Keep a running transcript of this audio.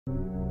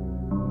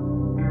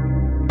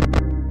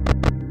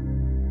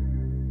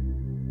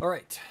All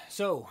right,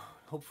 so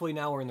hopefully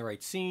now we're in the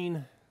right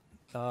scene.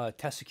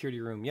 Test security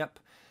room, yep.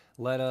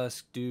 Let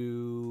us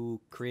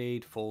do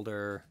create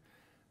folder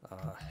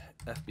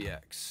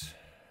FBX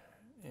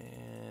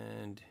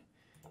and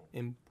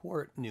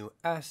import new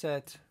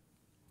asset.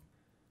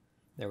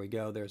 There we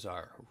go, there's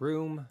our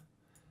room.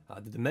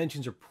 The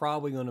dimensions are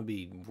probably going to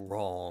be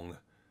wrong,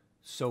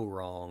 so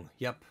wrong,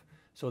 yep.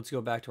 So let's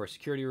go back to our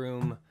security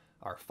room.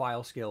 Our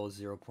file scale is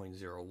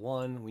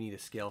 0.01. We need a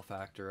scale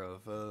factor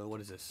of,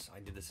 what is this? I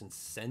did this in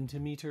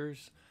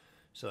centimeters,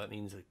 so that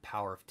means a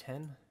power of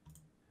 10.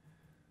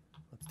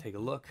 Let's take a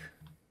look.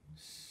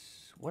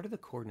 What are the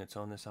coordinates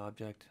on this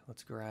object?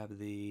 Let's grab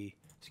the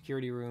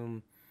security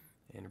room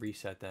and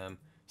reset them.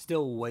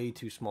 Still way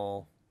too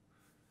small.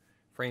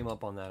 Frame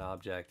up on that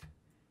object.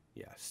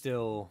 Yeah,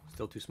 still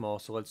too small,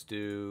 so let's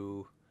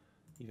do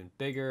even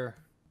bigger.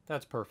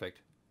 That's perfect.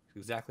 It's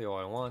exactly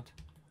what I want.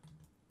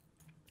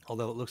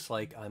 Although it looks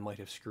like I might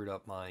have screwed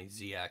up my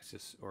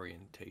z-axis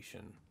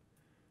orientation.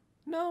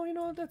 No, you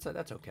know what?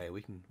 That's okay.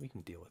 We can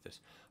deal with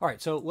this. All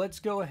right, so let's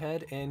go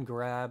ahead and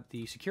grab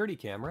the security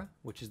camera,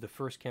 which is the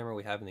first camera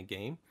we have in the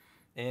game,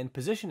 and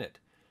position it.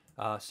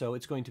 So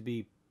it's going to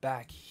be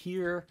back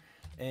here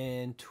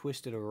and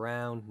twist it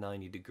around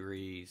 90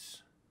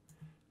 degrees.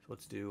 So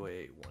let's do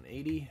a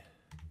 180.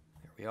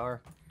 There we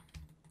are.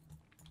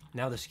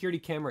 Now the security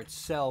camera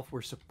itself,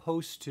 we're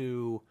supposed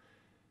to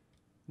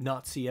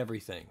not see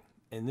everything.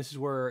 And this is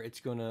where it's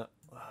gonna,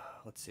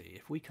 let's see,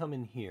 if we come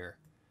in here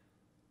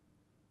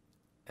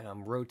and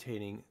I'm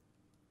rotating,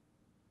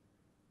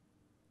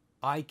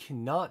 I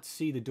cannot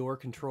see the door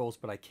controls,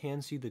 but I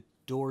can see the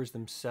doors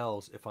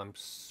themselves if I'm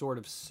sort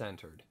of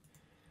centered.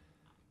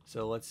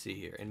 So let's see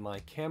here, in my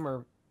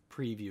camera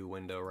preview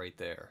window right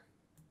there,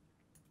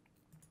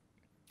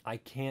 I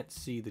can't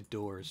see the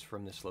doors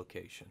from this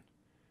location.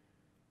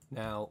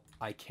 Now,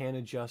 I can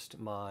adjust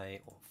my,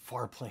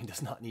 far plane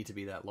does not need to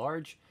be that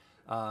large.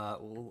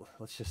 Well,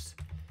 let's just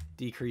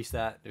decrease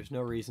that. There's no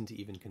reason to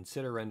even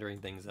consider rendering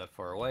things that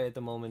far away at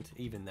the moment.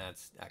 Even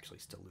that's actually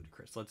still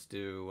ludicrous. Let's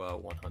do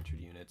 100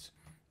 units.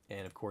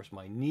 And of course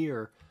my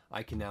near,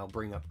 I can now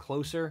bring up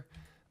closer.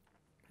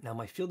 Now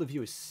my field of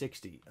view is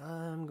 60.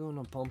 I'm going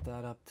to bump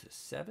that up to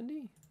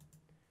 70?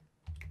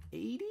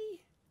 80?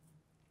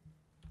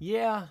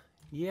 Yeah,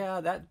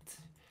 that...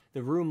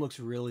 The room looks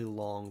really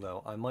long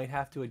though. I might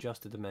have to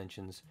adjust the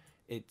dimensions.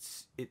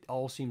 It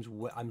all seems,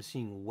 I'm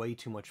seeing way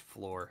too much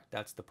floor.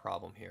 That's the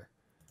problem here.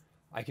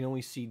 I can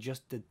only see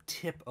just the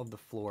tip of the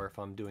floor if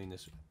I'm doing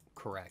this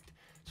correct.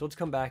 So let's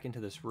come back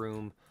into this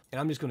room, and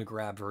I'm just going to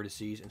grab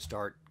vertices and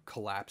start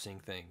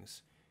collapsing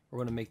things. We're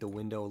going to make the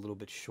window a little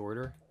bit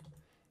shorter,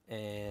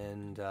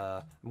 and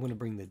I'm going to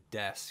bring the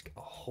desk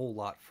a whole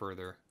lot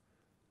further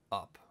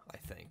up, I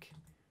think.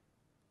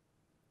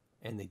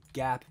 And the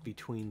gap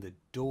between the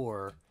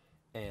door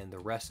and the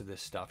rest of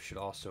this stuff should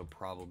also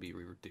probably be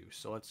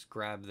reduced. So let's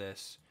grab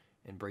this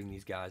and bring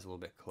these guys a little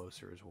bit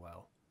closer as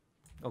well.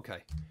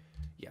 Okay,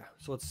 yeah,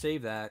 so let's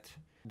save that.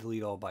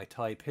 Delete all by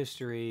type,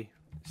 history,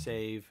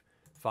 save,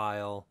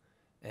 file,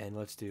 and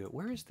let's do it.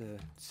 Where is the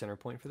center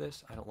point for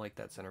this? I don't like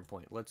that center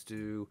point. Let's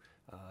do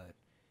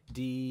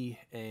D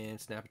and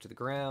snap it to the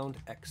ground,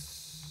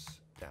 X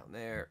down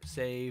there,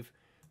 save,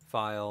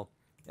 file,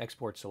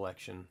 export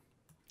selection.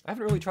 I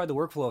haven't really tried the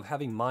workflow of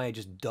having Maya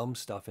just dump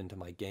stuff into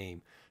my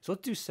game. So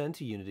let's do send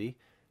to Unity,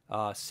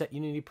 set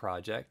Unity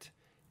project,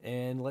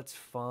 and let's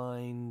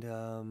find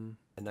A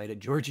Night at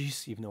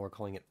Georgie's, even though we're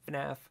calling it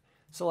FNAF.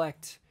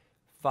 Select,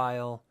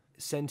 file,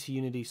 send to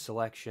Unity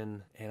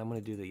selection, and I'm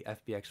going to do the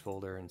FBX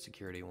folder and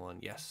security one.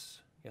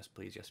 Yes, yes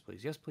please, yes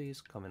please, yes please.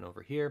 Coming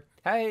over here.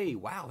 Hey,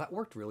 wow, that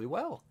worked really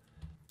well.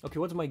 Okay,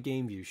 what does my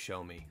game view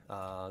show me?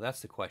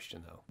 That's the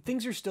question, though.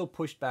 Things are still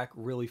pushed back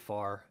really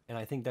far, and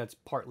I think that's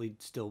partly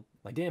still...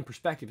 My damn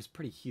perspective is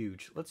pretty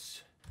huge.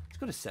 Let's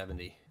go to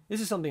 70.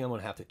 This is something I'm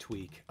going to have to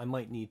tweak. I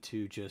might need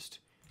to just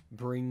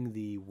bring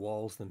the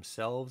walls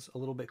themselves a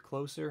little bit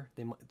closer.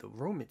 The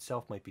room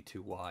itself might be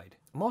too wide.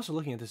 I'm also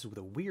looking at this with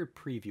a weird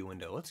preview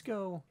window. Let's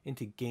go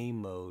into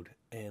game mode,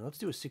 and let's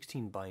do a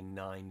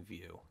 16:9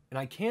 view. And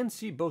I can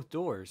see both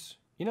doors.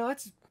 You know,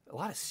 that's a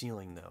lot of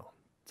ceiling, though.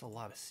 It's a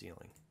lot of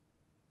ceiling.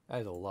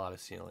 That is a lot of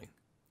ceiling.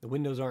 The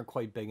windows aren't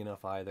quite big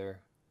enough either.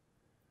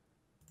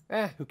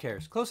 Who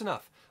cares? Close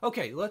enough.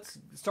 Okay, let's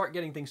start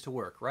getting things to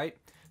work, right?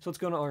 So let's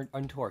go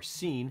into our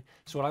scene.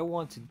 So what I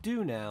want to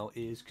do now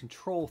is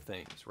control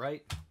things,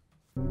 right?